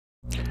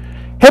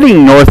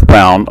Heading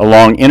northbound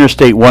along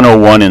Interstate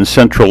 101 in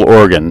Central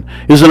Oregon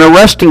is an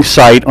arresting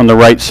sight on the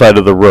right side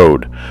of the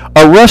road.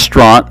 A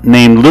restaurant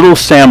named Lil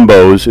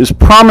Sambo's is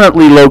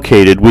prominently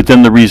located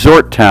within the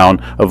resort town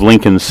of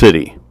Lincoln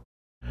City.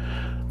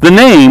 The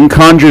name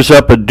conjures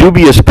up a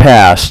dubious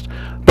past,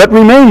 but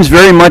remains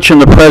very much in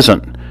the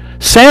present.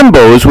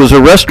 Sambo's was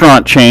a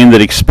restaurant chain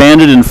that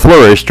expanded and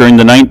flourished during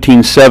the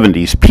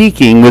 1970s,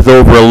 peaking with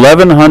over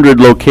 1,100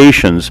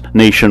 locations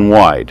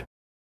nationwide.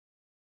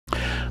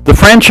 The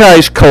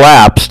franchise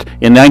collapsed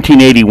in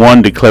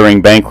 1981,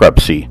 declaring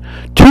bankruptcy.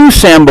 2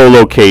 Sambo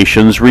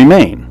locations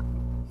remain: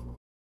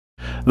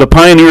 the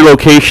Pioneer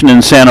location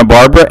in Santa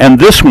Barbara and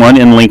this one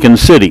in Lincoln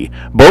City.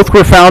 Both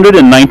were founded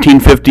in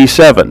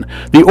 1957.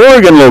 The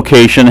Oregon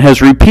location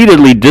has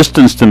repeatedly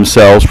distanced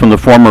themselves from the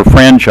former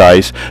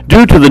franchise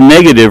due to the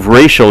negative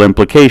racial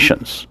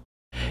implications.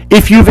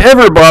 If you've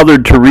ever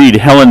bothered to read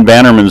Helen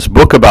Bannermen's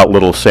book about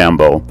Lil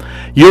Sambo,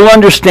 you'll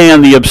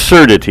understand the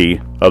absurdity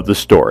of the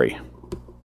story.